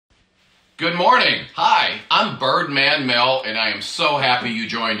Good morning. Hi, I'm Bird Man Mel, and I am so happy you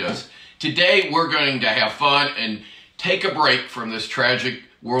joined us. Today, we're going to have fun and take a break from this tragic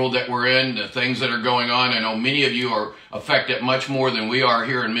world that we're in, the things that are going on. I know many of you are affected much more than we are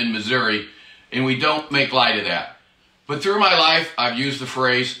here in Missouri, and we don't make light of that. But through my life, I've used the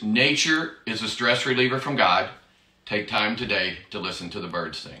phrase, nature is a stress reliever from God. Take time today to listen to the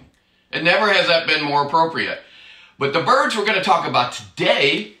birds sing. And never has that been more appropriate. But the birds we're going to talk about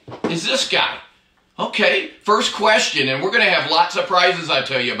today is this guy. Okay, first question, and we're going to have lots of prizes I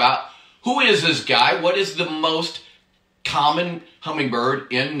tell you about. Who is this guy? What is the most common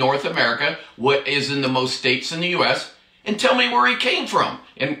hummingbird in North America? What is in the most states in the U.S.? And tell me where he came from.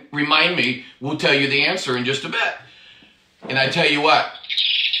 And remind me, we'll tell you the answer in just a bit. And I tell you what,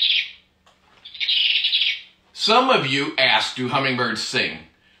 some of you ask, do hummingbirds sing?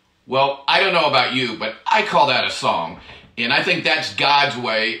 Well, I don't know about you, but I call that a song. And I think that's God's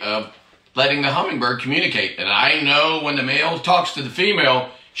way of letting the hummingbird communicate. And I know when the male talks to the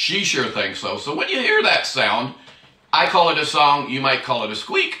female, she sure thinks so. So when you hear that sound, I call it a song, you might call it a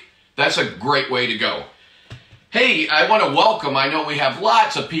squeak. That's a great way to go. Hey, I want to welcome, I know we have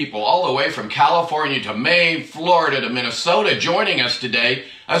lots of people all the way from California to Maine, Florida to Minnesota joining us today,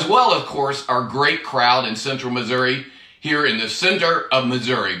 as well, of course, our great crowd in central Missouri, here in the center of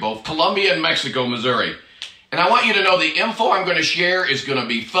Missouri, both Columbia and Mexico, Missouri. And I want you to know the info I'm going to share is going to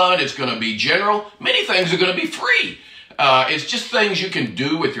be fun, it's going to be general, many things are going to be free. It's just things you can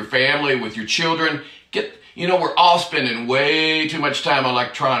do with your family, with your children. We're all spending way too much time on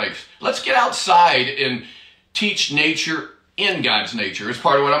electronics. Let's get outside and teach nature in God's nature. It's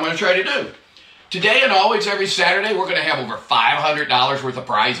part of what I'm going to try to do. Today and always, every Saturday, we're going to have over $500 worth of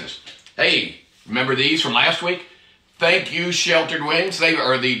prizes. Hey, remember these from last week? Thank you, Sheltered Wings. They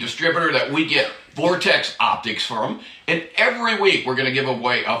are the distributor that we get Vortex optics from. And every week, we're going to give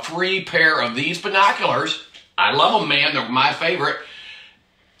away a free pair of these binoculars. I love them, man. They're my favorite.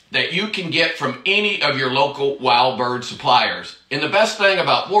 That you can get from any of your local wild bird suppliers. And the best thing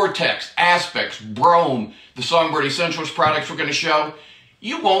about Vortex, Aspects, Brome, the Songbird Essentials products we're going to show,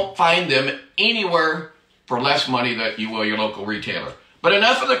 you won't find them anywhere for less money than you will your local retailer. But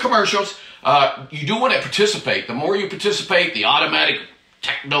enough of the commercials. You do want to participate. The more you participate, the automatic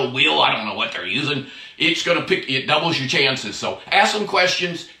techno wheel, I don't know what they're using, it's going to it doubles your chances. So ask some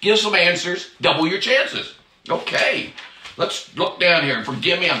questions, give some answers, double your chances. Okay, let's look down here. And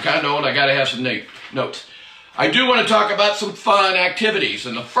forgive me, I'm kind of old. I got to have some notes. I do want to talk about some fun activities.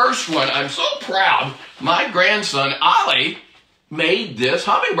 And the first one, I'm so proud, my grandson, Ollie, made this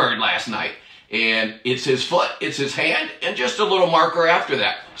hummingbird last night. And it's his foot, it's his hand, and just a little marker after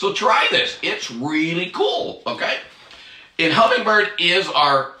that. So try this. It's really cool, okay? And hummingbird is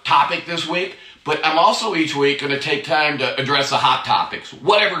our topic this week, but I'm also each week going to take time to address the hot topics,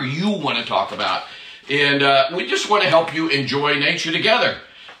 whatever you want to talk about. And we just want to help you enjoy nature together.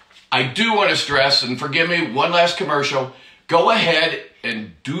 I do want to stress, and forgive me, one last commercial, go ahead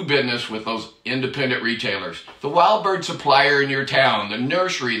and do business with those independent retailers. The wild bird supplier in your town, the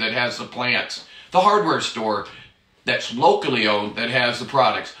nursery that has the plants, the hardware store that's locally owned that has the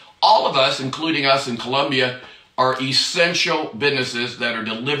products. All of us, including us in Columbia, are essential businesses that are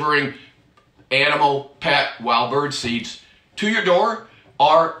delivering animal, pet, wild bird seeds to your door,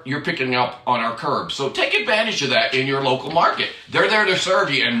 or you're picking up on our curb. So take advantage of that in your local market. They're there to serve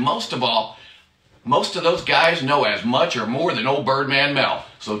you, and most of all, most of those guys know as much or more than old Bird Man Mel.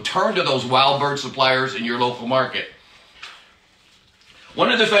 So turn to those wild bird suppliers in your local market.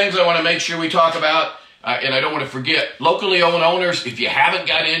 One of the things I want to make sure we talk about, and I don't want to forget, locally owned owners, if you haven't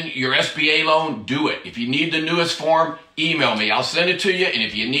got in your SBA loan, do it. If you need the newest form, email me. I'll send it to you, and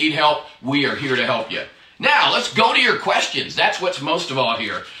if you need help, we are here to help you. Now, let's go to your questions. That's what's most of all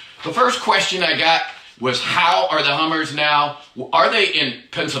here. The first question I got was, how are the hummers now? Are they in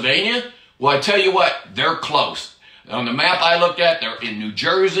Pennsylvania? Well, I tell you what, they're close. On the map I looked at, they're in New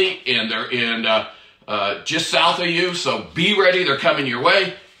Jersey, and they're in just south of you, so be ready, they're coming your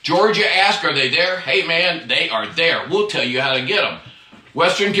way. Georgia asked, are they there? Hey, man, they are there. We'll tell you how to get them.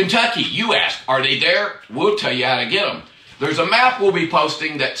 Western Kentucky, you asked, are they there? We'll tell you how to get them. There's a map we'll be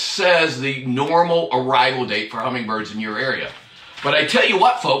posting that says the normal arrival date for hummingbirds in your area. But I tell you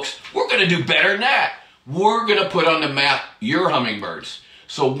what, folks, we're going to do better than that. We're going to put on the map your hummingbirds.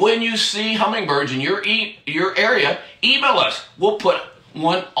 So when you see hummingbirds in your area, email us. We'll put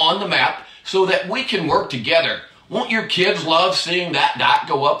one on the map so that we can work together. Won't your kids love seeing that dot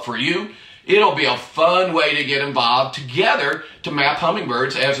go up for you? It'll be a fun way to get involved together to map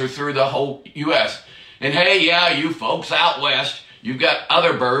hummingbirds as they're through the whole U.S. And hey, yeah, you folks out west, you've got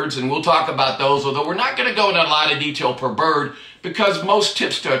other birds, and we'll talk about those, although we're not going to go into a lot of detail per bird because most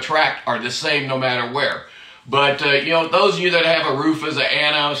tips to attract are the same no matter where. But, you know, those of you that have a rufous, an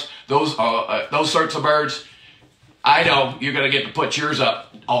annos, those sorts of birds, I know you're going to get to put yours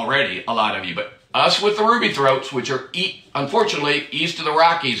up already, a lot of you. But us with the ruby throats, which are, unfortunately, east of the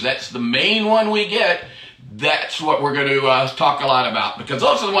Rockies, that's the main one we get. That's what we're going to talk a lot about, because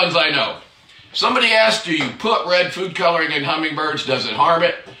those are the ones I know. Somebody asked, do you put red food coloring in hummingbirds? Does it harm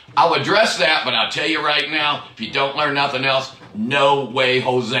it? I'll address that, but I'll tell you right now, if you don't learn nothing else, no way,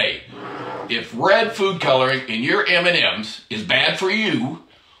 Jose. If red food coloring in your M&Ms is bad for you,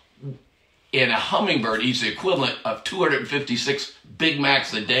 and a hummingbird eats the equivalent of 256 Big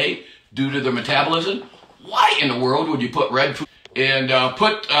Macs a day due to their metabolism, why in the world would you put red food and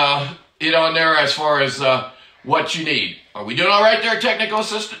put it on there as far as what you need? Are we doing all right there, technical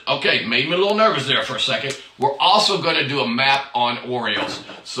assistant? Okay, made me a little nervous there for a second. We're also going to do a map on Orioles.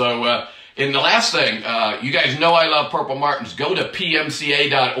 So, and the last thing, you guys know I love Purple Martins. Go to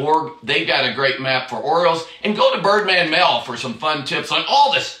pmca.org. They've got a great map for Orioles. And go to Bird Man Mel for some fun tips on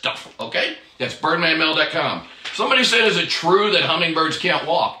all this stuff, okay? That's birdmanmel.com. Somebody said, is it true that hummingbirds can't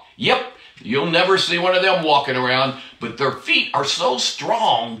walk? Yep, you'll never see one of them walking around, but their feet are so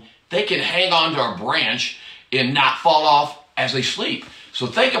strong, they can hang onto a branch and not fall off as they sleep. So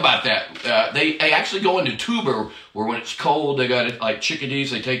think about that. They actually go into tuber, where when it's cold, they got it like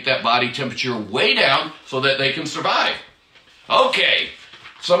chickadees, they take that body temperature way down so that they can survive. Okay,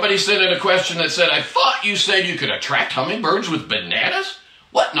 somebody sent in a question that said, I thought you said you could attract hummingbirds with bananas?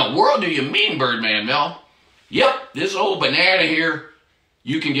 What in the world do you mean, Bird Man Mel? Yep, this old banana here,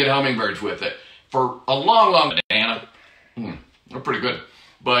 you can get hummingbirds with it. For a long, long banana, they're pretty good.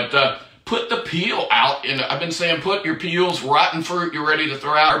 But put the peel out. And I've been saying, put your peels, rotten fruit you're ready to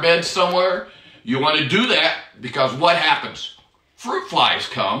throw out our beds somewhere. You want to do that because what happens? Fruit flies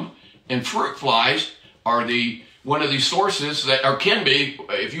come, and fruit flies are one of the sources that, or can be,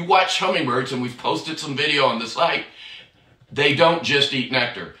 if you watch hummingbirds, and we've posted some video on the site, they don't just eat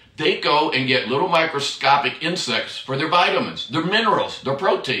nectar. They go and get little microscopic insects for their vitamins, their minerals, their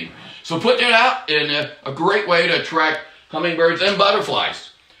protein. So put that out, in a great way to attract hummingbirds and butterflies.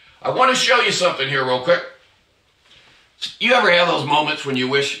 I want to show you something here real quick. You ever have those moments when you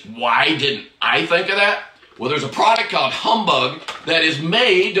wish, why didn't I think of that? Well, there's a product called Humbug that is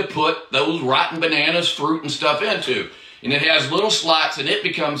made to put those rotten bananas, fruit, and stuff into. And it has little slots, and it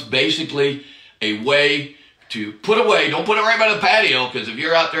becomes basically a way to put away. Don't put it right by the patio, because if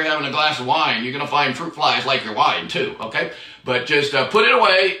you're out there having a glass of wine, you're going to find fruit flies like your wine too, okay? But just put it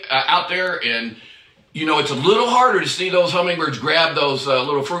away out there, and you know, it's a little harder to see those hummingbirds grab those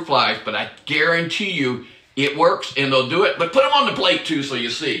little fruit flies, but I guarantee you it works, and they'll do it. But put them on the plate too so you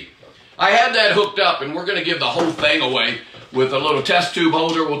see. I had that hooked up, and we're going to give the whole thing away with a little test tube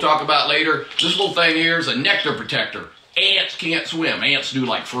holder we'll talk about later. This little thing here is a nectar protector. Ants can't swim. Ants do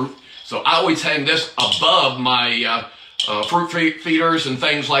like fruit. So I always hang this above my fruit feeders and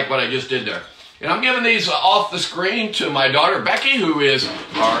things like what I just did there. And I'm giving these off the screen to my daughter, Becky, who is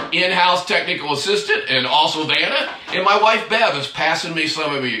our in-house technical assistant, and also Vanna. And my wife, Bev, is passing me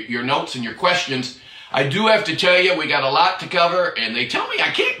some of your notes and your questions. I do have to tell you, we got a lot to cover, and they tell me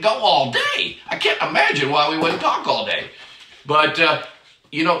I can't go all day. I can't imagine why we wouldn't talk all day. But,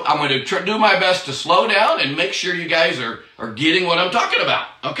 you know, I'm going to do my best to slow down and make sure you guys are getting what I'm talking about,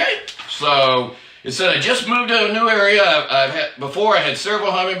 okay? So, it said I just moved to a new area. Before I had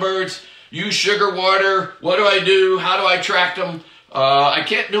several hummingbirds. Use sugar water. What do I do? How do I attract them? I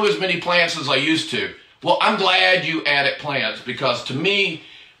can't do as many plants as I used to. Well, I'm glad you added plants, because to me,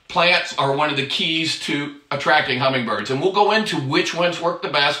 plants are one of the keys to attracting hummingbirds. And we'll go into which ones work the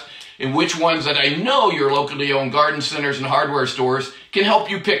best and which ones that I know your locally owned garden centers and hardware stores can help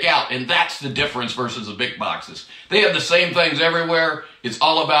you pick out. And that's the difference versus the big boxes. They have the same things everywhere. It's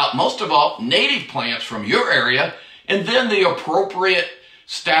all about, most of all, native plants from your area, and then the appropriate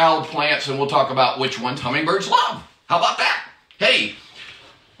styled plants, and we'll talk about which ones hummingbirds love. How about that? Hey,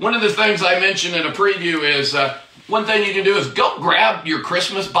 one of the things I mentioned in a preview is one thing you can do is go grab your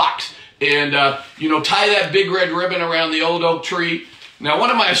Christmas box and, you know, tie that big red ribbon around the old oak tree. Now,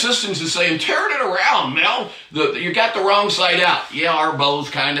 one of my assistants is saying, turn it around, Mel. You got the wrong side out. Yeah, our bow's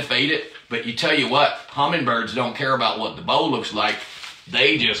kind of faded, but you tell you what, hummingbirds don't care about what the bow looks like.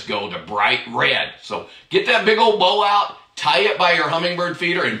 They just go to bright red. So get that big old bow out, tie it by your hummingbird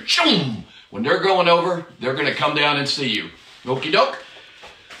feeder, and choom! When they're going over, they're going to come down and see you. Okie doke.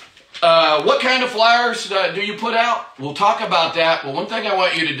 What kind of flowers do you put out? We'll talk about that. Well, one thing I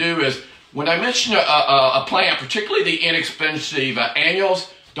want you to do is, when I mention a plant, particularly the inexpensive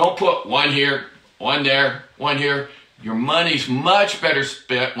annuals, don't put one here, one there, one here. Your money's much better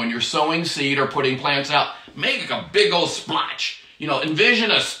spent when you're sowing seed or putting plants out. Make a big old splotch. You know,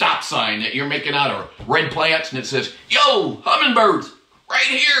 envision a stop sign that you're making out of red plants and it says, yo, hummingbirds, right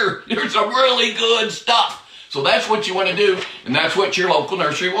here. There's some really good stuff. So that's what you want to do, and that's what your local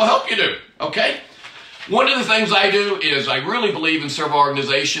nursery will help you do, okay? One of the things I do is I really believe in several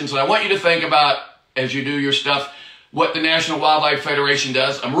organizations, and I want you to think about, as you do your stuff, what the National Wildlife Federation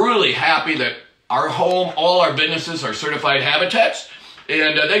does. I'm really happy that our home, all our businesses are certified habitats,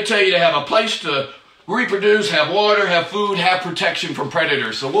 and they tell you to have a place to reproduce, have water, have food, have protection from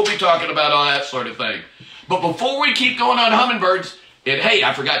predators. So we'll be talking about all that sort of thing. But before we keep going on hummingbirds, and hey,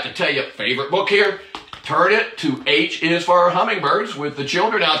 I forgot to tell you, favorite book here, turn it to H is for Hummingbirds with the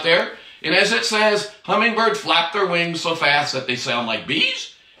children out there. And as it says, hummingbirds flap their wings so fast that they sound like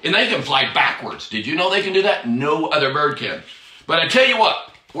bees, and they can fly backwards. Did you know they can do that? No other bird can. But I tell you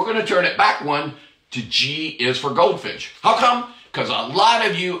what, we're going to turn it back one to G is for goldfinch. How come? Because a lot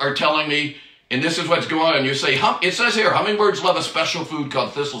of you are telling me, and this is what's going on, you say, it says here, hummingbirds love a special food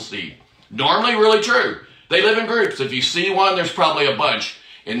called thistle seed. Normally really true. They live in groups. If you see one, there's probably a bunch.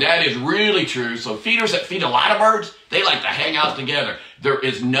 And that is really true. So feeders that feed a lot of birds, they like to hang out together. There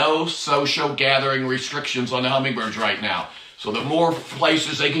is no social gathering restrictions on the hummingbirds right now. So the more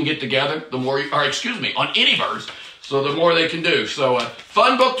places they can get together, the more, on any birds, so the more they can do. So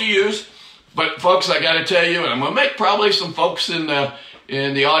fun book to use. But folks, I got to tell you, and I'm going to make probably some folks in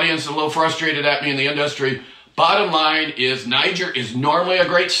the audience a little frustrated at me in the industry. Bottom line is Niger is normally a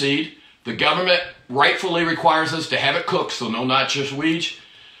great seed. The government rightfully requires us to have it cooked, so no not just weeds.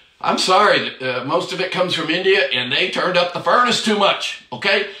 I'm sorry, most of it comes from India, and they turned up the furnace too much,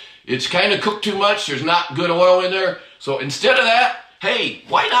 okay? It's kind of cooked too much. There's not good oil in there. So instead of that, hey,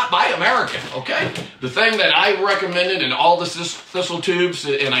 why not buy American, okay? The thing that I recommended in all the thistle tubes,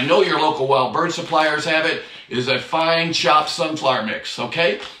 and I know your local wild bird suppliers have it, is a fine chopped sunflower mix,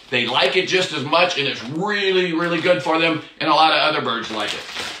 okay? They like it just as much, and it's really, really good for them, and a lot of other birds like it.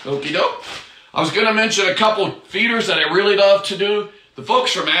 Okie doke. I was going to mention a couple feeders that I really love to do. The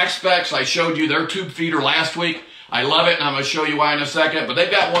folks from Aspects, I showed you their tube feeder last week. I love it, and I'm going to show you why in a second. But they've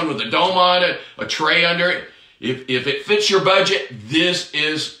got one with a dome on it, a tray under it. If it fits your budget, this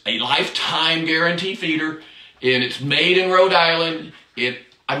is a lifetime guarantee feeder, and it's made in Rhode Island.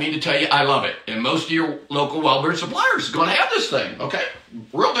 I mean to tell you, I love it. And most of your local wild bird suppliers are going to have this thing, okay?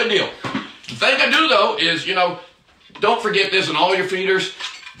 Real good deal. The thing I do, though, is, don't forget this in all your feeders.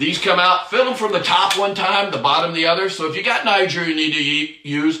 These come out, fill them from the top one time, the bottom the other. So if you got Niger you need to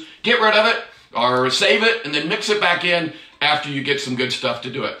use, get rid of it or save it and then mix it back in after you get some good stuff to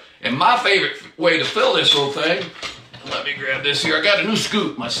do it. And my favorite way to fill this whole thing, let me grab this here. I got a new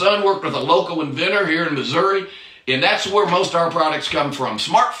scoop. My son worked with a local inventor here in Missouri, and that's where most of our products come from.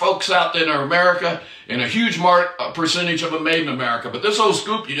 Smart folks out there in America, and a huge percentage of them made in America. But this old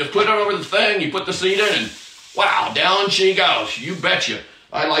scoop, you just put it over the thing, you put the seed in, and wow, down she goes. You betcha.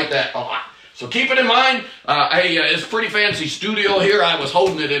 I like that a lot. So keep it in mind. It's a pretty fancy studio here. I was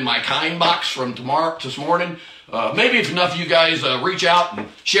holding it in my kind box from this morning. Maybe if enough of you guys reach out and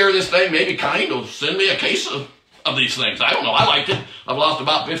share this thing, maybe Kind will send me a case of these things. I don't know. I liked it. I've lost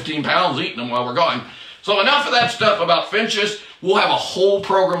about 15 pounds eating them while we're gone. So enough of that stuff about finches. We'll have a whole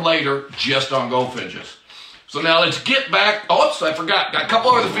program later just on goldfinches. So now let's get back. Oops, I forgot. Got a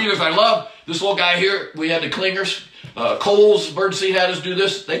couple other feeders I love. This little guy here, we had the clingers. Cole's Birdseed had us do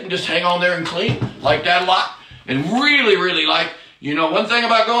this. They can just hang on there and clean. Like that a lot. And really, really like, one thing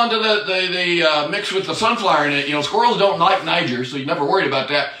about going to the mix with the sunflower in it, squirrels don't like Niger, so you never worried about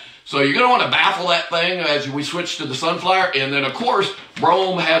that. So you're going to want to baffle that thing as we switch to the sunflower. And then, of course,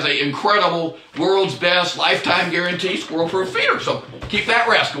 Rome has an incredible, world's best, lifetime guarantee squirrel-proof feeder. So keep that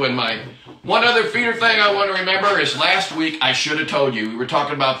rascal in mind. One other feeder thing I want to remember is last week I should have told you. We were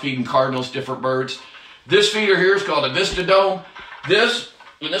talking about feeding cardinals, different birds. This feeder here is called a Vista Dome. This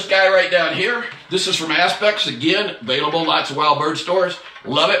guy right down here, this is from Aspects. Again, available lots of wild bird stores.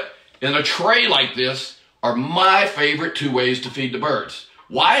 Love it. And a tray like this are my favorite two ways to feed the birds.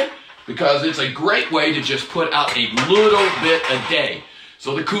 Why? Because it's a great way to just put out a little bit a day.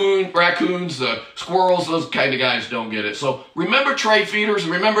 So the raccoons, the squirrels, those kind of guys don't get it. So remember tray feeders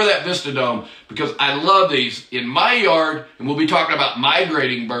and remember that Vista Dome because I love these. In my yard, and we'll be talking about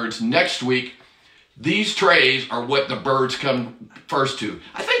migrating birds next week, these trays are what the birds come first to.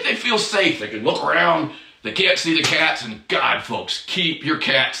 I think they feel safe. They can look around. They can't see the cats. And God, folks, keep your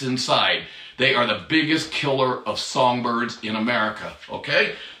cats inside. They are the biggest killer of songbirds in America,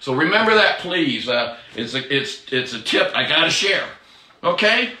 okay? So remember that, please. It's a tip I got to share,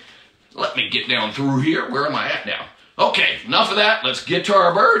 okay? Let me get down through here. Where am I at now? Okay, enough of that. Let's get to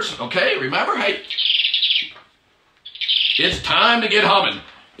our birds, okay? Remember, hey, it's time to get humming.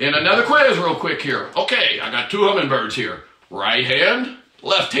 And another quiz real quick here. Okay, I got two hummingbirds here. right hand,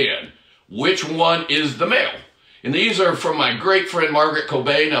 left hand. Which one is the male? And these are from my great friend Margaret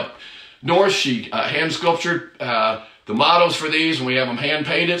Cobain up north. She hand sculptured the models for these, and we have them hand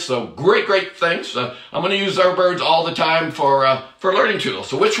painted. So great things. I'm going to use our birds all the time for learning tools.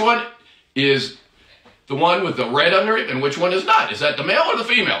 So which one is the one with the red under it, and which one is not? Is that the male or the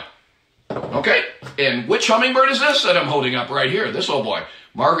female? Okay, and which hummingbird is this that I'm holding up right here? This old boy.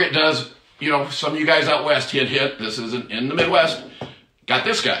 Margaret does, you know, some of you guys out west, hint, this isn't in the Midwest. Got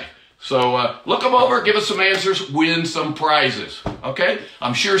this guy. So look them over, give us some answers, win some prizes, okay?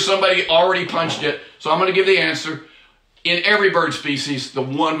 I'm sure somebody already punched it, so I'm going to give the answer. In every bird species, the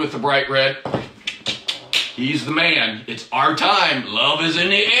one with the bright red, he's the man. It's our time. Love is in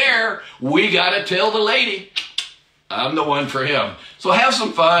the air. We got to tell the lady I'm the one for him. So have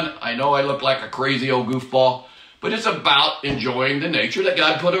some fun. I know I look like a crazy old goofball, but it's about enjoying the nature that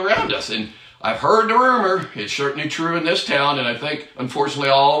God put around us. And I've heard the rumor, it's certainly true in this town, and I think, unfortunately,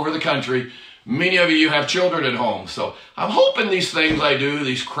 all over the country, many of you have children at home. So I'm hoping these things I do,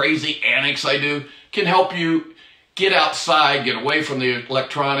 these crazy antics I do, can help you get outside, get away from the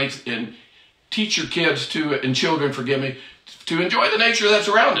electronics, and teach your kids to, and children, forgive me, to enjoy the nature that's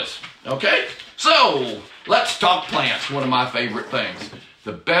around us. Okay? So, let's talk plants, one of my favorite things.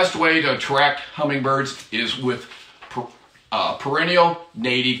 The best way to attract hummingbirds is with perennial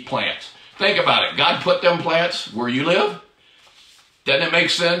native plants. Think about it. God put them plants where you live. Doesn't it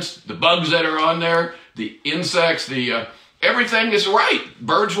make sense? The bugs that are on there, the insects, everything is right.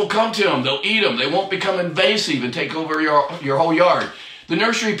 Birds will come to them. They'll eat them. They won't become invasive and take over your whole yard. The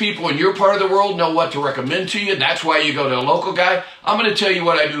nursery people in your part of the world know what to recommend to you. That's why you go to a local guy. I'm going to tell you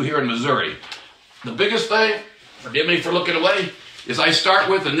what I do here in Missouri. The biggest thing, forgive me for looking away, is I start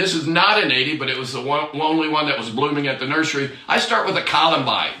with, and this is not a native, but it was the only one that was blooming at the nursery, I start with a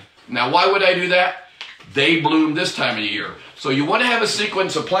columbine. Now, why would I do that? They bloom this time of year. So you want to have a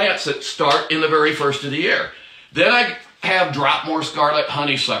sequence of plants that start in the very first of the year. Then I have Dropmore Scarlet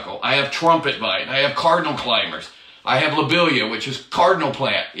Honeysuckle. I have Trumpet Vine. I have Cardinal Climbers. I have Lobelia, which is cardinal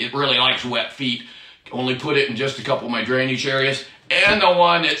plant. It really likes wet feet. Only put it in just a couple of my drainage areas. And the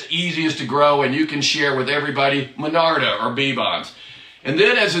one that's easiest to grow and you can share with everybody, Monarda or Bebons. And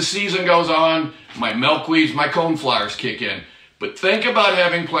then as the season goes on, my milkweeds, my coneflowers kick in. But think about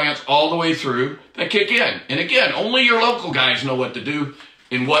having plants all the way through that kick in. And again, only your local guys know what to do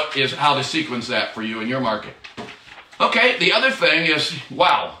and how to sequence that for you in your market. Okay, the other thing is,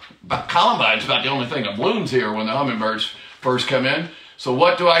 wow, columbine's about the only thing that blooms here when the hummingbirds first come in. So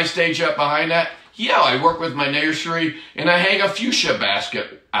what do I stage up behind that? Yeah, I work with my nursery and I hang a fuchsia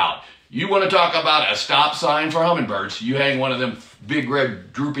basket out. You want to talk about a stop sign for hummingbirds, you hang one of them big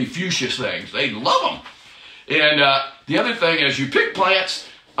red droopy fuchsia things. They love them. And the other thing is you pick plants,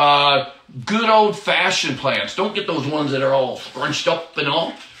 good old-fashioned plants. Don't get those ones that are all scrunched up and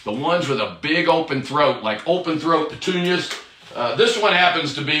all. The ones with a big open throat, like open throat petunias. This one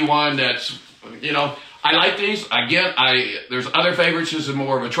happens to be one that's, you know, I like these. Again, there's other favorites. This is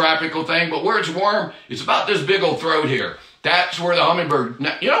more of a tropical thing, but where it's warm, it's about this big old throat here. That's where the hummingbird,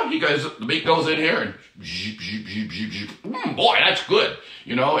 you know, the beak goes in here and zip, zip, zip, zip, zip. Boy, that's good.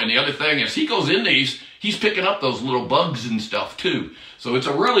 You know, and the other thing is he goes in these, he's picking up those little bugs and stuff too. So it's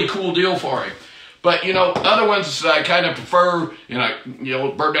a really cool deal for him. But, you know, other ones I kind of prefer, you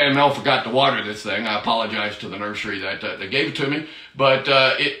know, Bird Man Mel forgot to water this thing. I apologize to the nursery that gave it to me. But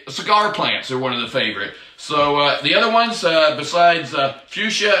cigar plants are one of the favorite. So the other ones, besides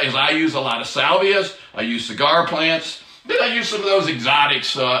fuchsia, is I use a lot of salvias. I use cigar plants. Then I use some of those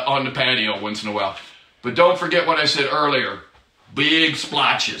exotics on the patio once in a while. But don't forget what I said earlier. Big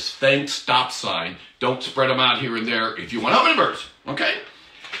splotches. Think stop sign. Don't spread them out here and there if you want hummingbirds. Okay?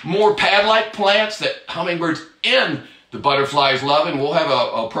 More pad-like plants that hummingbirds and the butterflies love, and we'll have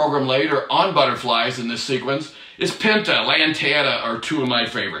a program later on butterflies in this sequence, is Penta, Lantana are two of my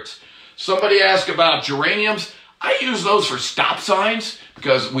favorites. Somebody asked about geraniums. I use those for stop signs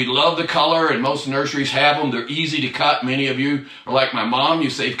because we love the color and most nurseries have them. They're easy to cut. Many of you are like my mom. You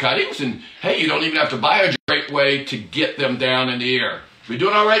save cuttings and, hey, you don't even have to buy a great way to get them down in the air. We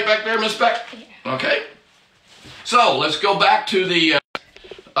doing all right back there, Miss Beck? Okay. So let's go back to the...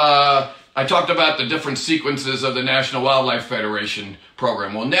 I talked about the different sequences of the National Wildlife Federation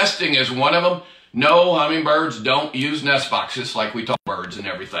program. Well, nesting is one of them. No, hummingbirds don't use nest boxes like we talk birds and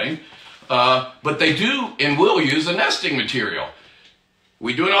everything. But they do and will use the nesting material.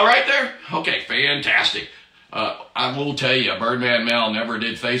 We doing all right there? Okay, fantastic. I will tell you, Bird Man Mel never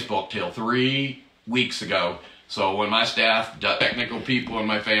did Facebook till 3 weeks ago. So when my staff, technical people, and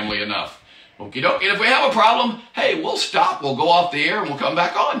my family enough. Okie dokie. And if we have a problem, hey, we'll stop. We'll go off the air and we'll come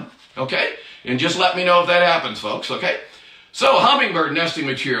back on. Okay? And just let me know if that happens, folks. Okay? So hummingbird nesting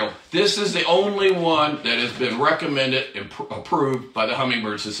material. This is the only one that has been recommended and approved by the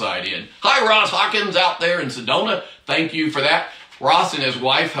Hummingbird Society. And hi, Ross Hawkins out there in Sedona. Thank you for that. Ross and his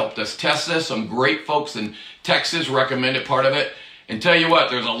wife helped us test this. Some great folks in Texas recommended part of it. And tell you what,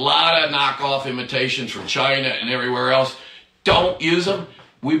 there's a lot of knockoff imitations from China and everywhere else. Don't use them.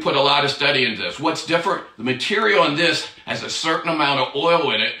 We put a lot of study into this. What's different? The material in this has a certain amount of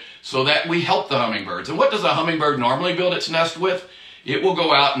oil in it so that we help the hummingbirds. And what does a hummingbird normally build its nest with? It will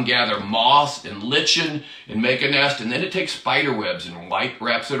go out and gather moss and lichen and make a nest, and then it takes spider webs and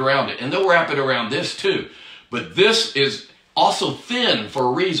wraps it around it. And they'll wrap it around this too. But this is also thin for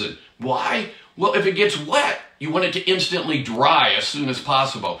a reason. Why? Well, if it gets wet, you want it to instantly dry as soon as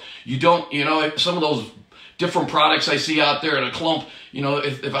possible. You don't, some of those different products I see out there in a clump,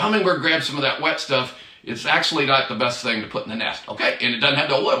 if a hummingbird grabs some of that wet stuff, it's actually not the best thing to put in the nest, okay? And it doesn't have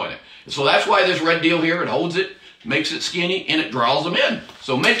the oil in it. So that's why this red deal here, it holds it, makes it skinny, and it draws them in.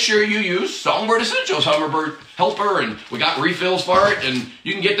 So make sure you use Songbird Essentials Hummingbird Helper, and we got refills for it, and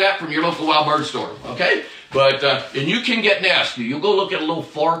you can get that from your local wild bird store, okay? But, and you can get nests. You'll go look at a little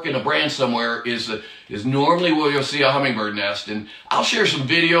fork in a branch somewhere is normally where you'll see a hummingbird nest. And I'll share some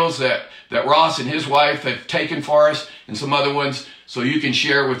videos that Ross and his wife have taken for us and some other ones so you can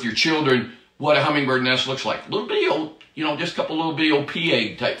share with your children what a hummingbird nest looks like. Little bitty old, just a couple little bitty old pea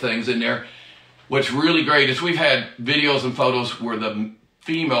egg type things in there. What's really great is we've had videos and photos where the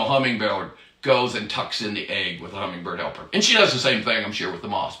female hummingbird goes and tucks in the egg with a hummingbird helper. And she does the same thing, I'm sure, with the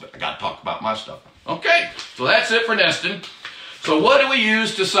moss, but I got to talk about my stuff. Okay, so that's it for nesting. So what do we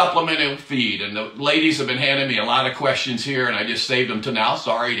use to supplement and feed? And the ladies have been handing me a lot of questions here, and I just saved them to now.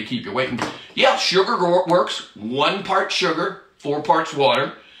 Sorry to keep you waiting. Yeah, sugar works. 1 part sugar, 4 parts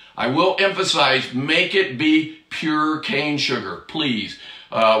water. I will emphasize, make it be pure cane sugar, please.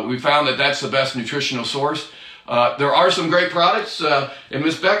 We found that that's the best nutritional source. There are some great products, and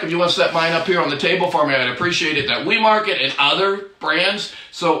Miss Beck, if you want to set mine up here on the table for me, I'd appreciate it, that we market and other brands.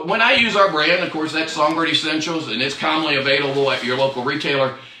 So when I use our brand, of course, that's Songbird Essentials, and it's commonly available at your local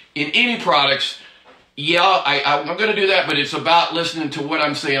retailer. In any products, yeah, I'm going to do that, but it's about listening to what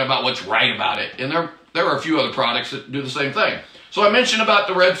I'm saying about what's right about it. And there are a few other products that do the same thing. So I mentioned about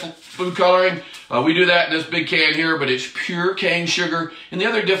the red food coloring. We do that in this big can here, but it's pure cane sugar. And the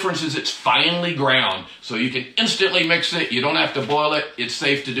other difference is it's finely ground. So you can instantly mix it. You don't have to boil it. It's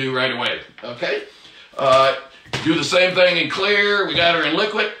safe to do right away. Okay? Do the same thing in clear. We got her in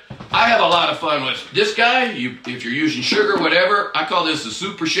liquid. I have a lot of fun with this guy. If you're using sugar, whatever, I call this the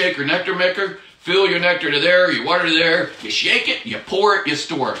super shaker nectar maker. Fill your nectar to there, you water to there, you shake it, you pour it, you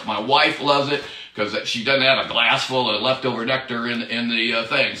store it. My wife loves it because she doesn't have a glass full of leftover nectar in the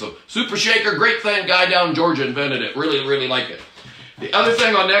thing. So super shaker, great thing. Guy down in Georgia invented it. Really, really like it. The other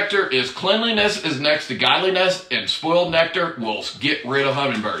thing on nectar is cleanliness is next to godliness, and spoiled nectar will get rid of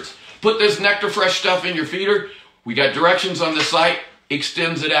hummingbirds. Put this nectar fresh stuff in your feeder. We got directions on the site,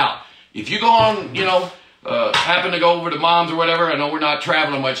 extends it out. If you go on, happen to go over to Mom's or whatever, I know we're not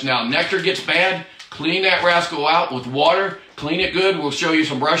traveling much now, nectar gets bad, clean that rascal out with water, clean it good. We'll show you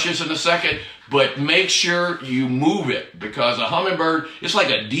some brushes in a second, but make sure you move it, because a hummingbird, it's like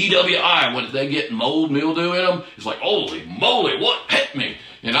a DWI when they get mold, mildew in them. It's like, holy moly, what hit me?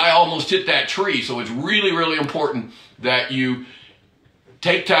 And I almost hit that tree. So it's really, really important that you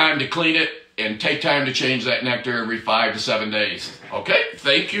take time to clean it and take time to change that nectar every 5 to 7 days. Okay,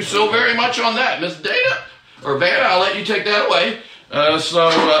 thank you so very much on that, Miss Dana. Or Vanna, I'll let you take that away.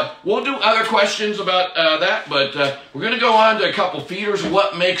 We'll do other questions about that, but we're going to go on to a couple feeders,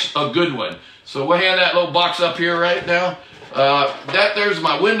 what makes a good one. So we'll hand that little box up here right now. There's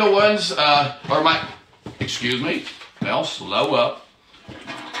my window ones, excuse me, Mel, slow up.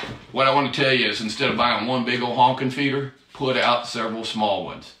 What I want to tell you is, instead of buying one big old honking feeder, put out several small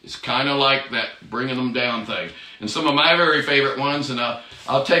ones. It's kind of like that bringing them down thing. And some of my very favorite ones, and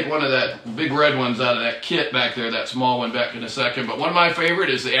I'll take one of that big red ones out of that kit back there, that small one, back in a second. But one of my favorite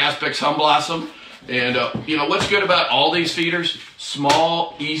is the Aspects Hum Blossom. And what's good about all these feeders?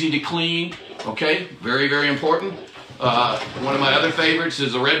 Small, easy to clean. Okay, very, very important. One of my other favorites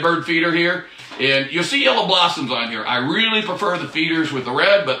is the Redbird feeder here. And you'll see yellow blossoms on here. I really prefer the feeders with the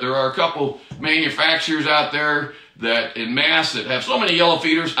red, but there are a couple manufacturers out there that in mass that have so many yellow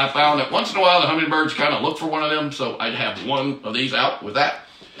feeders. I found that once in a while the hummingbirds kind of look for one of them, so I'd have one of these out with that.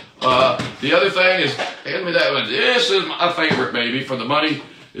 The other thing is, hand me that one. This is my favorite, baby, for the money.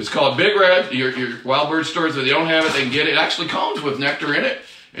 It's called Big Red. Your wild bird stores, if they don't have it, they can get it. It actually comes with nectar in it,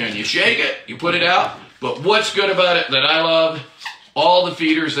 and you shake it, you put it out. But what's good about it that I love, all the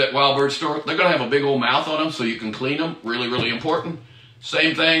feeders at wild bird store, they're going to have a big old mouth on them so you can clean them. Really, really important.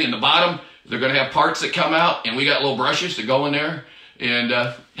 Same thing in the bottom. They're going to have parts that come out, and we got little brushes that go in there. And,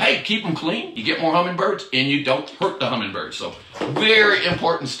 hey, keep them clean. You get more hummingbirds, and you don't hurt the hummingbirds. So, very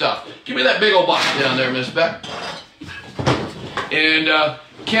important stuff. Give me that big old box down there, Miss Beck. And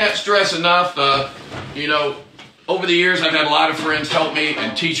can't stress enough, you know, over the years, I've had a lot of friends help me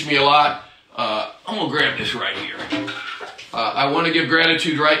and teach me a lot. I'm going to grab this right here. I want to give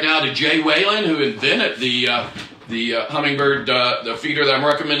gratitude right now to Jay Whalen, who invented the hummingbird, the feeder that I'm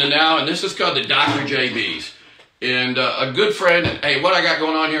recommending now. And this is called the Dr. J Bees. And a good friend, hey, what I got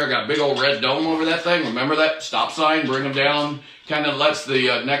going on here, I got a big old red dome over that thing. Remember that? Stop sign, bring them down. Kind of lets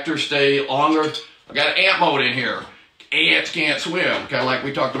the nectar stay longer. I got an ant mode in here. Ants can't swim, kind of like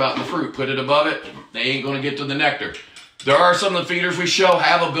we talked about in the fruit. Put it above it, they ain't going to get to the nectar. There are some of the feeders we show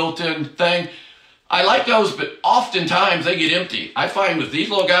have a built-in thing. I like those, but oftentimes they get empty. I find with these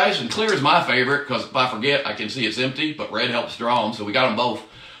little guys, and clear is my favorite, because if I forget, I can see it's empty, but red helps draw them, so we got them both.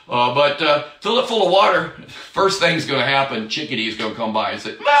 Fill it full of water, first thing's going to happen, chickadee's going to come by and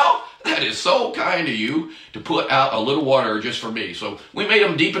say, Mel, that is so kind of you to put out a little water just for me. So we made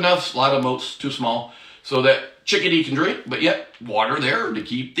them deep enough, a lot of moats too small, so that chickadee can drink, but yet water there to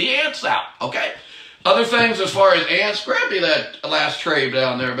keep the ants out, okay? Other things as far as ants, grab me that last tray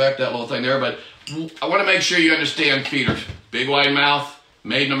down there, back that little thing there, but I want to make sure you understand feeders. Big wide mouth,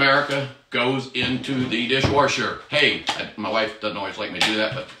 made in America, goes into the dishwasher. Hey, my wife doesn't always like me to do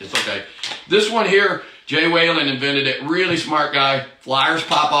that, but it's okay. This one here, Jay Whalen invented it, really smart guy. Flyers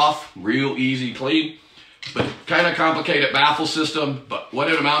pop off, real easy, clean, but kind of complicated baffle system, but what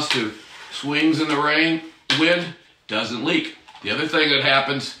it amounts to, swings in the rain, wind, doesn't leak. The other thing that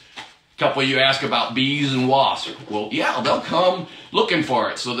happens, a couple of you ask about bees and wasps. Well, yeah, they'll come looking for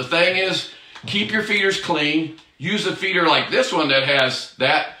it. So the thing is, keep your feeders clean. Use a feeder like this one that has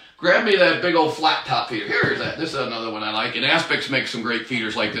that. Grab me that big old flat top feeder. Here is that. This is another one I like. And Aspects makes some great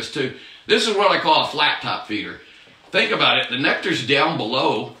feeders like this too. This is what I call a flat top feeder. Think about it. The nectar's down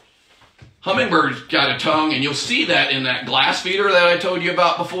below. Hummingbird's got a tongue, and you'll see that in that glass feeder that I told you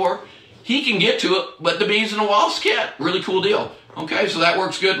about before. He can get to it, but the bees and the wasps can't. Really cool deal. Okay, so that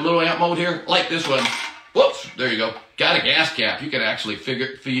works good. Little ant mode here. Like this one. Whoops, there you go. Got a gas cap. You can actually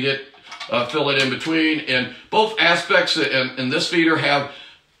feed it, fill it in between. And both Aspects and this feeder have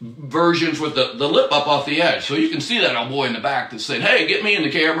versions with the lip up off the edge. So you can see that old boy in the back that's saying, hey, get me in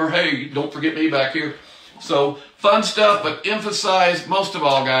the camera. Hey, don't forget me back here. So fun stuff, but emphasize, most of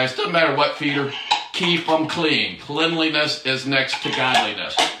all, guys, doesn't matter what feeder, keep them clean. Cleanliness is next to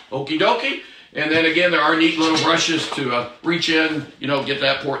godliness. Okie dokie. And then again, there are neat little brushes to reach in, you know, get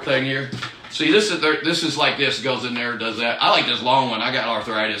that port thing here. See, this is like this, goes in there, does that. I like this long one. I got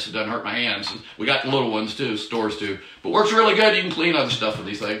arthritis. It doesn't hurt my hands. We got the little ones too, stores too. But works really good. You can clean other stuff with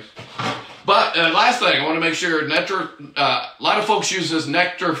these things. But last thing, I want to make sure, nectar, a lot of folks use this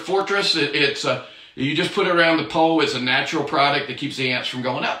Nectar Fortress. You just put it around the pole. It's a natural product that keeps the ants from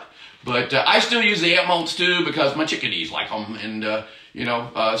going up. But I still use the ant motes too because my chickadees like them. And, you know,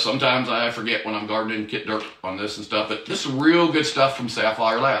 sometimes I forget when I'm gardening, get dirt on this and stuff. But this is real good stuff from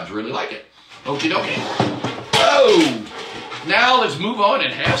Sapphire Labs. Really like it. Okie dokie. Oh, now let's move on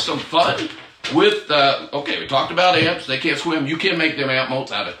and have some fun with, okay, we talked about ants. They can't swim. You can make them ant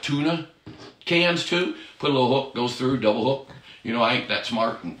motes out of tuna cans too. Put a little hook, goes through, double hook. You know, I ain't that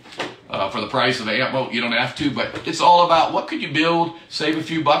smart. And, for the price of an ant mote, you don't have to, but it's all about what could you build, save a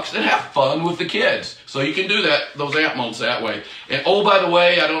few bucks, and have fun with the kids. So you can do that, those ant motes that way. And oh, by the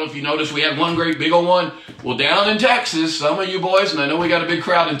way, I don't know if you noticed, we had one great big old one. Well, down in Texas, some of you boys, and I know we got a big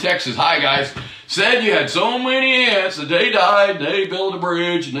crowd in Texas, hi guys, said you had so many ants that they died, they built a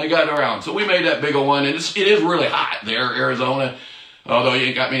bridge, and they got around. So we made that big old one, and it is really hot there, Arizona, although you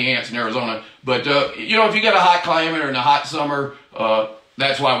ain't got many ants in Arizona. But, you know, if you got a hot climate or in a hot summer,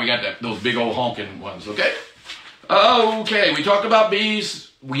 that's why we got those big old honking ones, okay? Okay, we talked about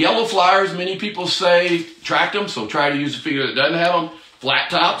bees. Yellow flyers, many people say, attract them, so try to use a feeder that doesn't have them. Flat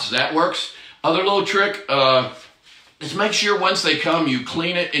tops, that works. Other little trick, is make sure once they come, you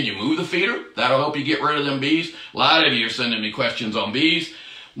clean it and you move the feeder. That'll help you get rid of them bees. A lot of you are sending me questions on bees.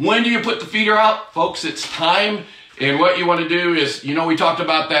 When do you put the feeder out? Folks, it's time. And what you want to do is, you know, we talked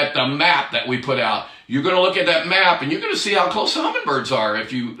about that, the map that we put out. You're going to look at that map and you're going to see how close the hummingbirds are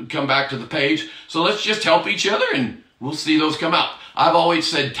if you come back to the page. So let's just help each other and we'll see those come out. I've always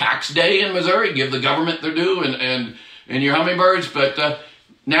said tax day in Missouri, give the government their due and your hummingbirds. But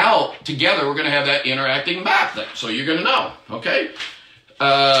now together we're going to have that interacting map thing. So you're going to know, okay?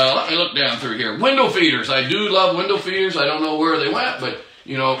 Let me look down through here. Window feeders. I do love window feeders. I don't know where they went, but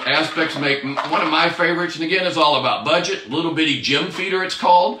you know, Aspects make one of my favorites. And again, it's all about budget. Little bitty gem feeder it's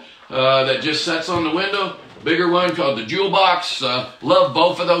called. That just sets on the window. bigger one called the Jewel Box. Love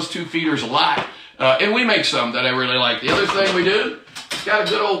both of those two feeders a lot. And we make some that I really like. The other thing we do, it's got a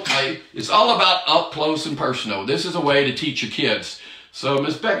good old play. It's all about up close and personal. This is a way to teach your kids. So,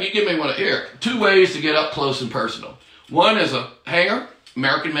 Miss Becky, you give me one of here. 2 ways to get up close and personal. One is a hanger,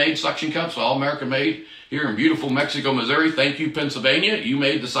 American-made suction cups, all American-made here in beautiful Mexico, Missouri. Thank you, Pennsylvania. You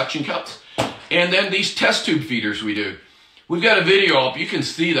made the suction cups. And then these test tube feeders we do. We've got a video up. You can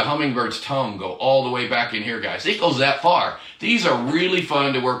see the hummingbird's tongue go all the way back in here, guys. It goes that far. These are really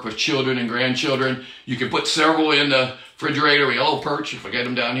fun to work with children and grandchildren. You can put several in the refrigerator. We have a little perch, if I get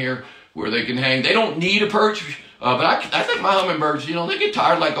them down here, where they can hang. They don't need a perch, but I think my hummingbirds, you know, they get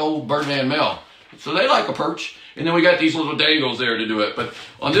tired like old Bird Man Mel. So they like a perch. And then we got these little dangles there to do it. But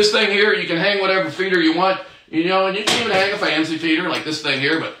on this thing here, you can hang whatever feeder you want. You know, and you can even hang a fancy feeder like this thing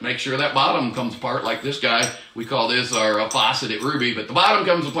here, but make sure that bottom comes apart like this guy. We call this our faucet at Ruby, but the bottom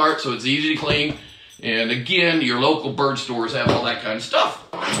comes apart so it's easy to clean. And again, your local bird stores have all that kind of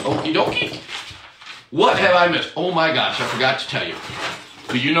stuff. Okie dokie. What have I missed? Oh my gosh, I forgot to tell you.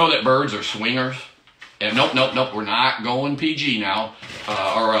 Do you know that birds are swingers? And nope, we're not going PG now.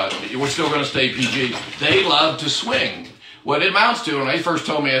 We're still going to stay PG. They love to swing. What it amounts to, and they first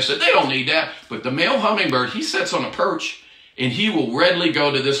told me, I said, they don't need that. But the male hummingbird, he sits on a perch, and he will readily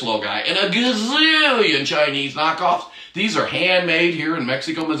go to this little guy and a gazillion Chinese knockoffs. These are handmade here in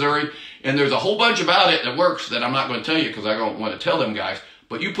Mexico, Missouri, and there's a whole bunch about it that works that I'm not going to tell you because I don't want to tell them guys.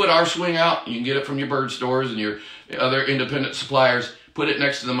 But you put our swing out, you can get it from your bird stores and your other independent suppliers, put it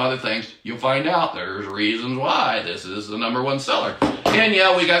next to them other things, you'll find out there's reasons why this is the #1 seller. And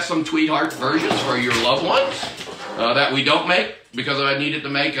yeah, we got some Tweetheart versions for your loved ones that we don't make because I needed to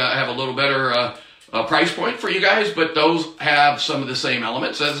make have a little better price point for you guys, but those have some of the same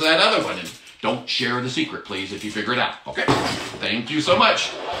elements as that other one. And don't share the secret, please, if you figure it out. Okay, thank you so much.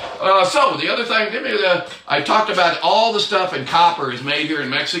 So the other thing, I talked about all the stuff in copper is made here in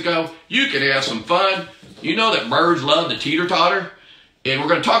Mexico. You can have some fun. You know that birds love to teeter-totter. And we're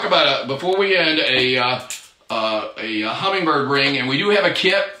going to talk about, before we end, a hummingbird ring. And we do have a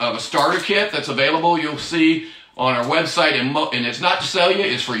kit, a starter kit that's available. You'll see on our website. And it's not to sell you.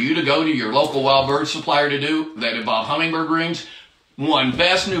 It's for you to go to your local wild bird supplier to do that involve hummingbird rings. One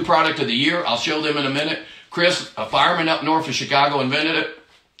best new product of the year. I'll show them in a minute. Chris, a fireman up north of Chicago, invented it.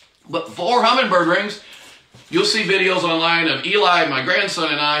 But for hummingbird rings, you'll see videos online of Eli, my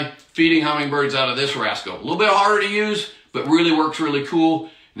grandson, and I feeding hummingbirds out of this rascal. A little bit harder to use, but really works really cool,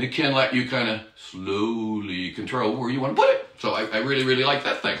 and it can let you kind of slowly control where you want to put it. So I really, really like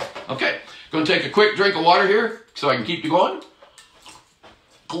that thing. Okay, going to take a quick drink of water here so I can keep you going.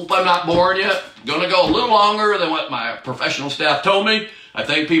 Hope I'm not boring you. Going to go a little longer than what my professional staff told me. I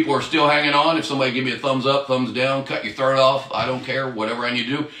think people are still hanging on. If somebody give me a thumbs up, thumbs down, cut your throat off, I don't care, whatever I need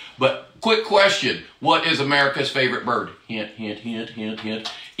to do. But quick question, what is America's favorite bird? Hint, hint, hint, hint,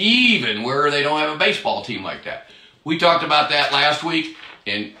 hint. Even where they don't have a baseball team like that. We talked about that last week,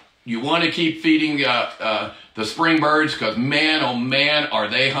 and you want to keep feeding the spring birds because, man, oh, man, are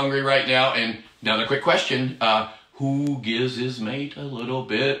they hungry right now. And another quick question, who gives his mate a little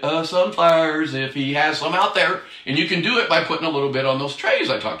bit of sunflowers if he has some out there? And you can do it by putting a little bit on those trays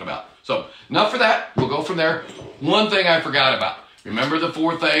I talked about. So enough for that. We'll go from there. One thing I forgot about. Remember the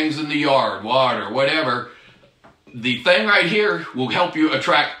 4 things in the yard, water, whatever. The thing right here will help you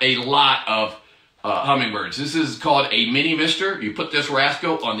attract a lot of hummingbirds. This is called a mini mister. You put this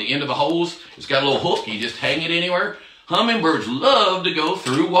rascal on the end of the hose. It's got a little hook. You just hang it anywhere. Hummingbirds love to go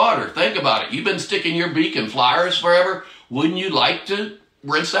through water. Think about it. You've been sticking your beak in flyers forever. Wouldn't you like to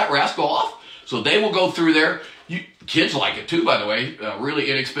rinse that rascal off? So they will go through there. Kids like it too, by the way. A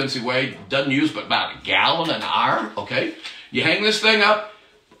really inexpensive way. Doesn't use but about a gallon an hour. Okay. You hang this thing up.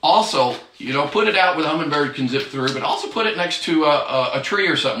 Also, you know, put it out where the hummingbird can zip through, but also put it next to a tree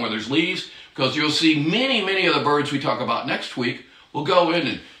or something where there's leaves, because you'll see many of the birds we talk about next week will go in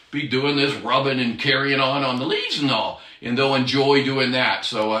and be doing this rubbing and carrying on the leaves and all, and they'll enjoy doing that.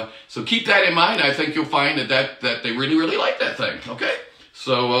 So keep that in mind. I think you'll find that they really like that thing. Okay,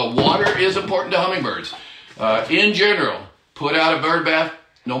 so water is important to hummingbirds. In general, put out a bird bath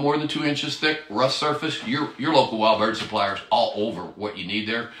no more than 2 inches thick, rough surface. Your local wild bird suppliers all over what you need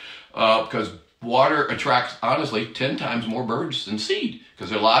there, because water attracts, honestly, 10 times more birds than seed,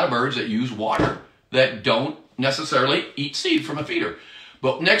 because there are a lot of birds that use water that don't necessarily eat seed from a feeder.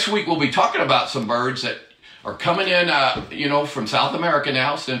 But next week we'll be talking about some birds that are coming in, you know, from South America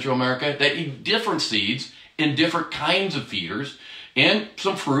now, Central America, that eat different seeds in different kinds of feeders, and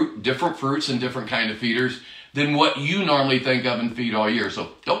some fruit, different fruits and different kind of feeders than what you normally think of and feed all year.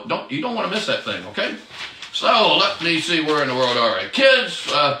 So you don't want to miss that thing, okay? So let me see where in the world are we. Kids,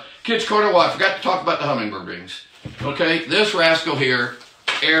 Kids Corner, well, I forgot to talk about the hummingbird rings. Okay, this rascal here,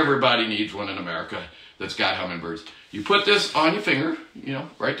 everybody needs one in America that's got hummingbirds. You put this on your finger, you know,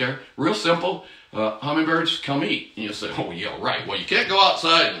 right there. Real simple. Hummingbirds, come eat. And you say, oh, yeah, right. Well, you can't go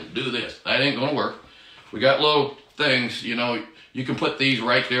outside and do this. That ain't going to work. We got little things, you know, you can put these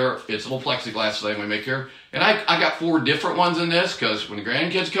right there. It's a little plexiglass thing we make here. And I got 4 different ones in this because when the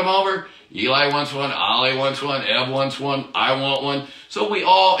grandkids come over, Eli wants one, Ollie wants one, Ev wants one, I want one. So we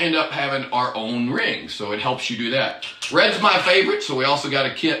all end up having our own rings. So it helps you do that. Red's my favorite, so we also got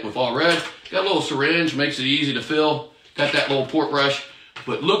a kit with all red. Got a little syringe, makes it easy to fill. Got that little port brush.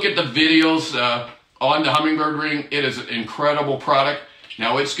 But look at the videos on the hummingbird ring. It is an incredible product.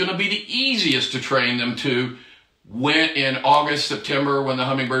 Now it's going to be the easiest to train them to when in August, September, when the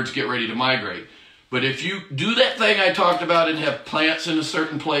hummingbirds get ready to migrate. But if you do that thing I talked about and have plants in a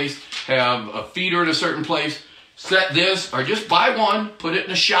certain place, have a feeder in a certain place, set this, or just buy one, put it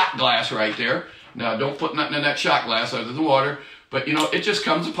in a shot glass right there. Now, don't put nothing in that shot glass other than water. But, you know, it just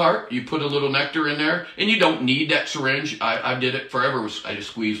comes apart. You put a little nectar in there, and you don't need that syringe. I did it forever. I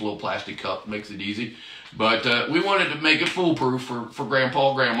just squeeze a little plastic cup, makes it easy. But we wanted to make it foolproof for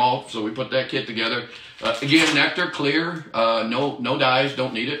Grandpa, Grandma, so we put that kit together. Again, nectar, clear, no dyes,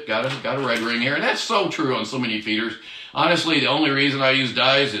 don't need it. Got a red ring here, and that's so true on so many feeders. Honestly, the only reason I use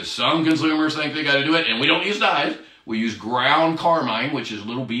dyes is some consumers think they got to do it, and we don't use dyes. We use ground carmine, which is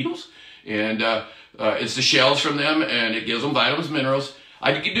little beetles, and it's the shells from them, and it gives them vitamins, minerals.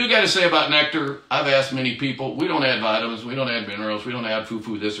 I do got to say about nectar, I've asked many people, we don't add vitamins, we don't add minerals, we don't add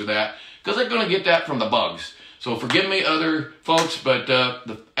foo-foo this or that, because they're going to get that from the bugs. So forgive me, other folks, but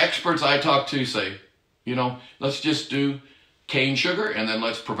the experts I talk to say, you know, let's just do cane sugar, and then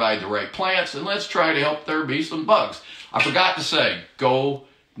let's provide the right plants, and let's try to help there be some bugs. I forgot to say, go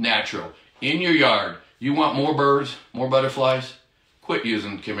natural. In your yard, you want more birds, more butterflies, quit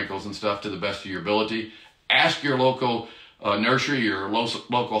using chemicals and stuff to the best of your ability. Ask your local nursery, your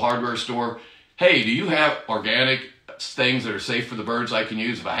local hardware store, hey, do you have organic things that are safe for the birds I can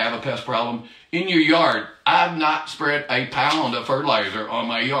use if I have a pest problem? In your yard, I've not spread a pound of fertilizer on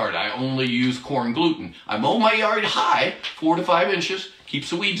my yard. I only use corn gluten. I mow my yard high, 4 to 5 inches,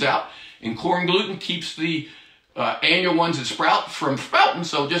 keeps the weeds out, and corn gluten keeps the annual ones that sprout from sprouting.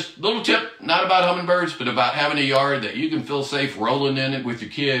 So just a little tip, not about hummingbirds, but about having a yard that you can feel safe rolling in it with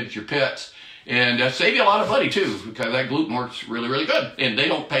your kids, your pets, and save you a lot of money too, because that gluten works really, really good. And they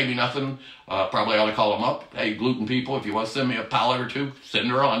don't pay me nothing. Probably ought to call them up. Hey, gluten people, if you want to send me a pallet or 2, send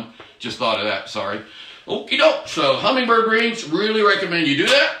her on. Just thought of that, sorry. Okie doke, so hummingbird rings, really recommend you do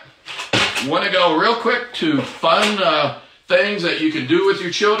that. Want to go real quick to fun things that you can do with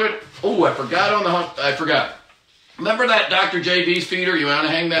your children. Oh, I forgot. Remember that Dr. JB's feeder? You want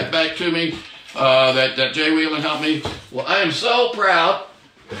to hang that back to me? That Jay Whelan helped me? Well, I am so proud.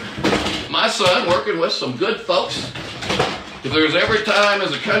 My son working with some good folks. If there's every time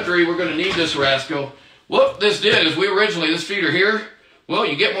as a country we're going to need this rascal. What this did is this feeder here, well,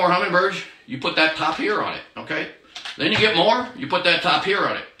 you get more hummingbirds, you put that top here on it, okay? Then you get more, you put that top here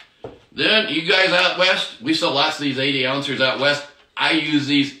on it. Then you guys out west, we sell lots of these 80 ounces out west. I use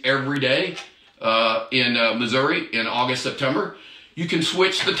these every day in Missouri in August, September. You can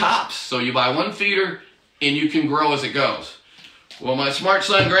switch the tops. So you buy one feeder and you can grow as it goes. Well, my smart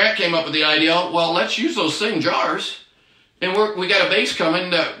son Grant came up with the idea, well, let's use those same jars. And we got a base coming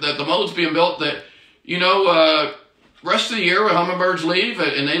that the mold's being built that, you know, rest of the year when hummingbirds leave,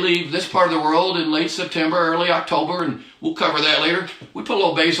 and they leave this part of the world in late September, early October, and we'll cover that later. We put a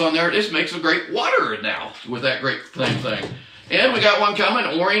little base on there. This makes a great water now with that great thing. And we got one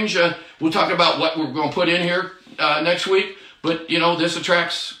coming, orange. We'll talk about what we're going to put in here next week. But, you know, this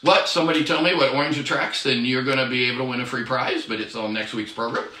attracts what? Somebody tell me what orange attracts, then you're going to be able to win a free prize, but it's on next week's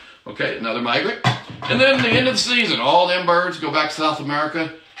program. Okay, another migrant. And then the end of the season, all them birds go back to South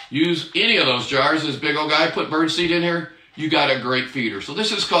America. Use any of those jars. This big old guy put bird seed in here. You got a great feeder. So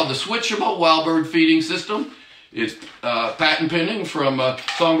this is called the Switchable Wild Bird Feeding System. It's patent pending from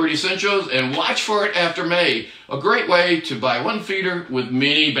Songbird Essentials, and watch for it after May. A great way to buy one feeder with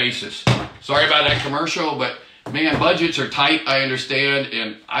many bases. Sorry about that commercial, but man, budgets are tight, I understand,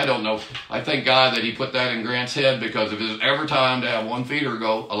 and I don't know. I thank God that he put that in Grant's head, because if there's ever time to have one feeder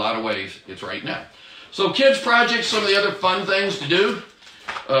go a lot of ways, it's right now. So kids projects, some of the other fun things to do.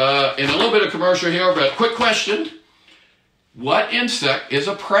 And a little bit of commercial here, but quick question. What insect is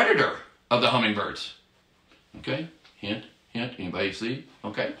a predator of the hummingbirds? Okay, hint, hint. Anybody see?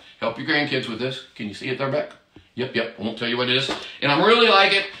 Okay, help your grandkids with this. Can you see it there, Beck? Yep, I won't tell you what it is. And I really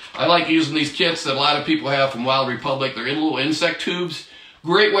like it. I like using these kits that a lot of people have from Wild Republic. They're in little insect tubes.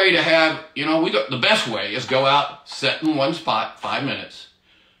 Great way to have, you know, the best way is go out, set in one spot, 5 minutes.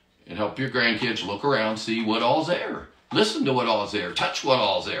 and help your grandkids look around, see what all's there. Listen to what all's there. Touch what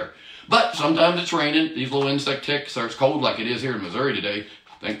all's there. But sometimes it's raining. These little insect ticks, or it's cold like it is here in Missouri today.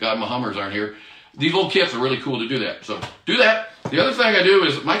 Thank God my Hummers aren't here. These little kits are really cool to do that. So do that. The other thing I do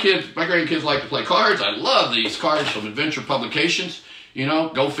is my grandkids like to play cards. I love these cards from Adventure Publications. You know,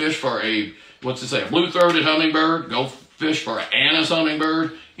 go fish for a blue-throated hummingbird. Go fish for an Anna's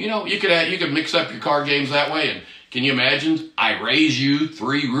hummingbird. You know, you could mix up your card games that way. And can you imagine? I raise you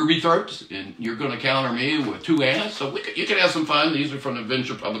 3 ruby throats, and you're going to counter me with 2 Annas. So you can have some fun. These are from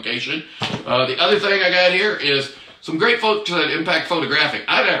Adventure Publication. The other thing I got here is some great folks at Impact Photographic.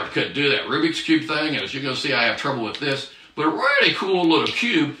 I never could do that Rubik's Cube thing, and as you're going to see, I have trouble with this. But a really cool little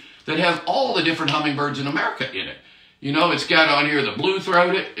cube that has all the different hummingbirds in America in it. You know, it's got on here the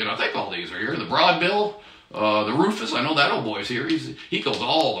blue-throated, and I think all these are here, the broadbill, the rufous. I know that old boy's here. He goes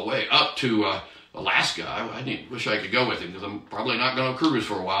all the way up to Alaska. I wish I could go with him because I'm probably not going to cruise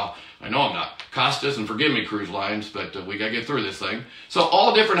for a while. I know I'm not. Costas and forgive me, cruise lines, but we got to get through this thing. So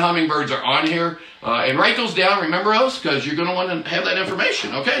all different hummingbirds are on here. And write those down. Remember those because you're going to want to have that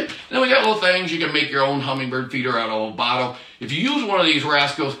information, okay? Then we got little things. You can make your own hummingbird feeder out of a little bottle. If you use one of these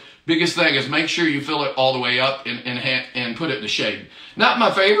rascals, biggest thing is make sure you fill it all the way up and put it in the shade. Not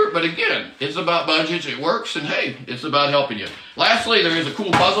my favorite, but again, it's about budgets, it works, and hey, it's about helping you. Lastly, there is a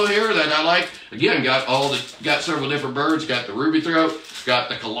cool puzzle here that I like. Again, got several different birds. Got the ruby throat, got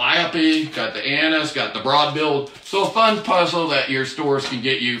the calliope, got the Annas, got the broadbill. So a fun puzzle that your stores can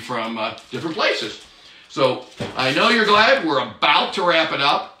get you from different places. So I know you're glad. We're about to wrap it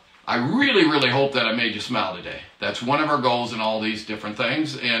up. I really, really hope that I made you smile today. That's one of our goals in all these different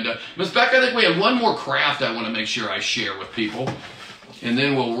things. And Ms. Beck, I think we have one more craft I want to make sure I share with people. And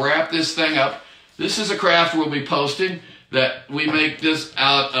then we'll wrap this thing up. This is a craft we'll be posting that we make this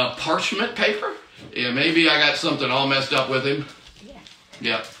out of parchment paper. And maybe I got something all messed up with him.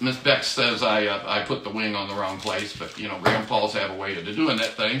 Yeah, Ms. Beck says I put the wing on the wrong place. But, you know, grandpas have a way of doing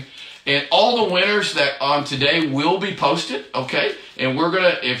that thing. And all the winners that on today will be posted, okay? And we're going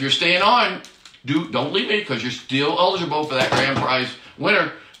to, if you're staying on, don't leave me because you're still eligible for that grand prize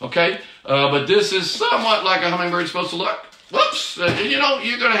winner, okay? But this is somewhat like a hummingbird's supposed to look. Whoops! You know,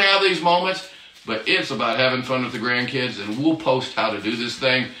 you're going to have these moments, but it's about having fun with the grandkids, and we'll post how to do this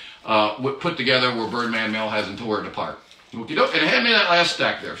thing put together where Bird Man Mel hasn't tore it apart. Okie doke. And hand me that last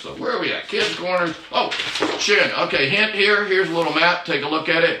stack there. So where are we at? Kids corners. Oh, chin. Okay, hint here. Here's a little map. Take a look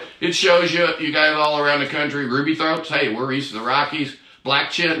at it. It shows you guys all around the country. Ruby throats. Hey, we're east of the Rockies. Black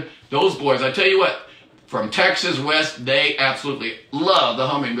chin. Those boys, I tell you what, from Texas west, they absolutely love the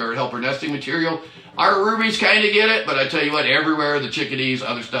hummingbird helper nesting material. Our rubies kind of get it, but I tell you what, everywhere, the chickadees,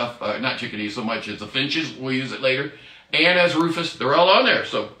 other stuff, not chickadees so much as the finches, we'll use it later, and as rufous, they're all on there.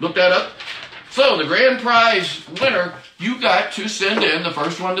 So look that up. So the grand prize winner, you got to send in, the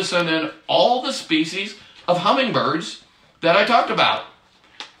first one to send in all the species of hummingbirds that I talked about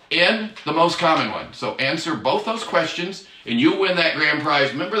and the most common one. So answer both those questions and you'll win that grand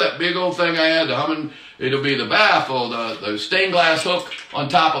prize. Remember that big old thing I had, it'll be the baffle, the stained glass hook on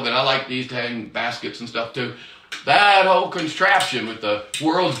top of it. I like these to hang baskets and stuff too. That whole contraption with the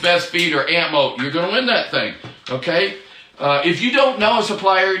world's best feeder ant moat, you're going to win that thing, okay? If you don't know a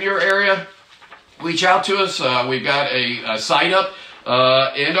supplier in your area, reach out to us. We've got a site up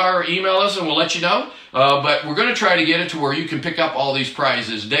and our email us and we'll let you know. But we're going to try to get it to where you can pick up all these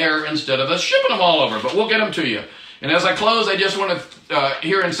prizes there instead of us shipping them all over. But we'll get them to you. And as I close, I just want to,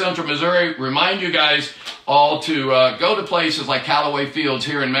 here in Central Missouri, remind you guys all to go to places like Callaway Fields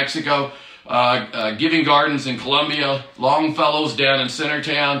here in Mexico, Giving Gardens in Columbia, Longfellows down in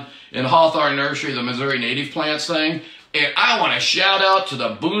Centertown, and Hawthorne Nursery, the Missouri native plants thing. And I want to shout out to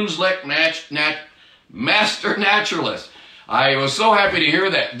the Boonslick Master Naturalist. I was so happy to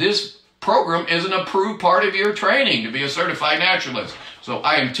hear that this program is an approved part of your training to be a certified naturalist. So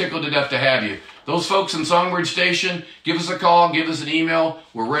I am tickled to death to have you. Those folks in Songbird Station, give us a call, give us an email.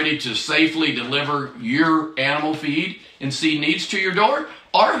 We're ready to safely deliver your animal feed and seed needs to your door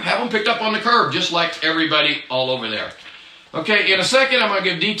or have them picked up on the curb just like everybody all over there. Okay, in a second I'm going to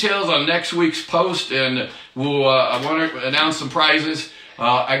give details on next week's post and I want to announce some prizes.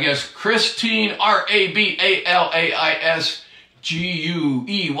 I guess Christine,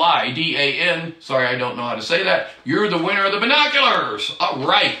 RABALAISGUEYDAN. Sorry, I don't know how to say that. You're the winner of the binoculars. All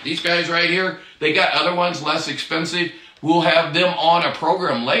right, these guys right here, they got other ones less expensive. We'll have them on a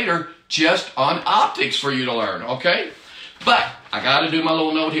program later just on optics for you to learn, okay? But I got to do my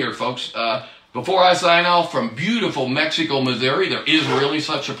little note here, folks. Before I sign off from beautiful Mexico, Missouri, there is really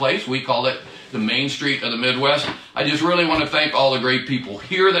such a place. We call it the main street of the Midwest. I just really want to thank all the great people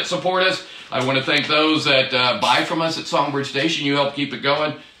here that support us. I want to thank those that buy from us at Songbird Station. You help keep it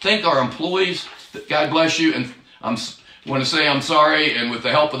going. Thank our employees. God bless you. And I want to say I'm sorry. And with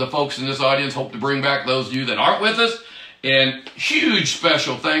the help of the folks in this audience, hope to bring back those of you that aren't with us. And huge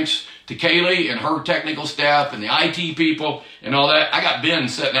special thanks to Kaylee and her technical staff and the IT people and all that. I got Ben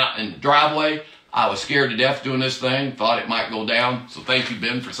sitting out in the driveway. I was scared to death doing this thing. Thought it might go down. So thank you,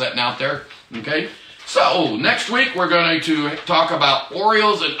 Ben, for sitting out there. Okay. So next week we're going to talk about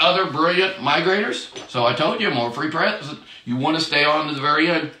orioles and other brilliant migrators. So I told you, more free press. You want to stay on to the very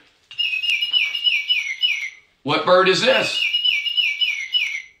end. What bird is this?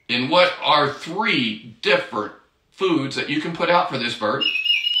 And what are 3 different foods that you can put out for this bird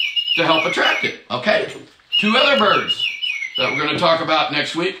to help attract it? Okay. 2 other birds that we're going to talk about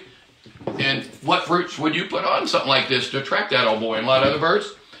next week. And what fruits would you put on something like this to attract that old boy and a lot of other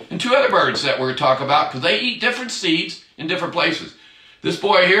birds? And 2 other birds that we're going to talk about because they eat different seeds in different places. This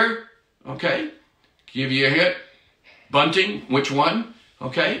boy here, okay, give you a hint. Bunting, which one?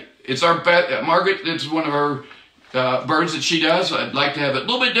 Okay, it's our Margaret. It's one of her birds that she does. I'd like to have it a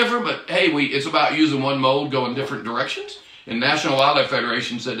little bit different, but hey, it's about using one mold, going different directions. And National Wildlife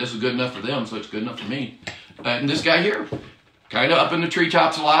Federation said this is good enough for them, so it's good enough for me. And this guy here, kind of up in the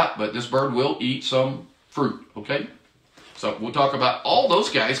treetops a lot, but this bird will eat some fruit, okay? So we'll talk about all those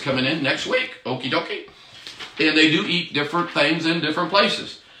guys coming in next week, okie dokie. And they do eat different things in different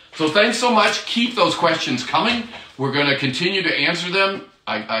places. So thanks so much. Keep those questions coming. We're going to continue to answer them.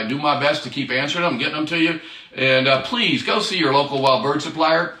 I do my best to keep answering them, getting them to you. And please go see your local wild bird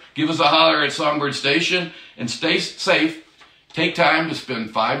supplier. Give us a holler at Songbird Station. And stay safe. Take time to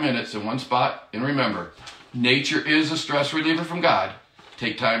spend 5 minutes in one spot. And remember, nature is a stress reliever from God.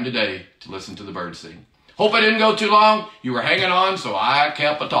 Take time today to listen to the birds sing. Hope I didn't go too long. You were hanging on, so I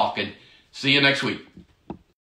kept a-talking. See you next week.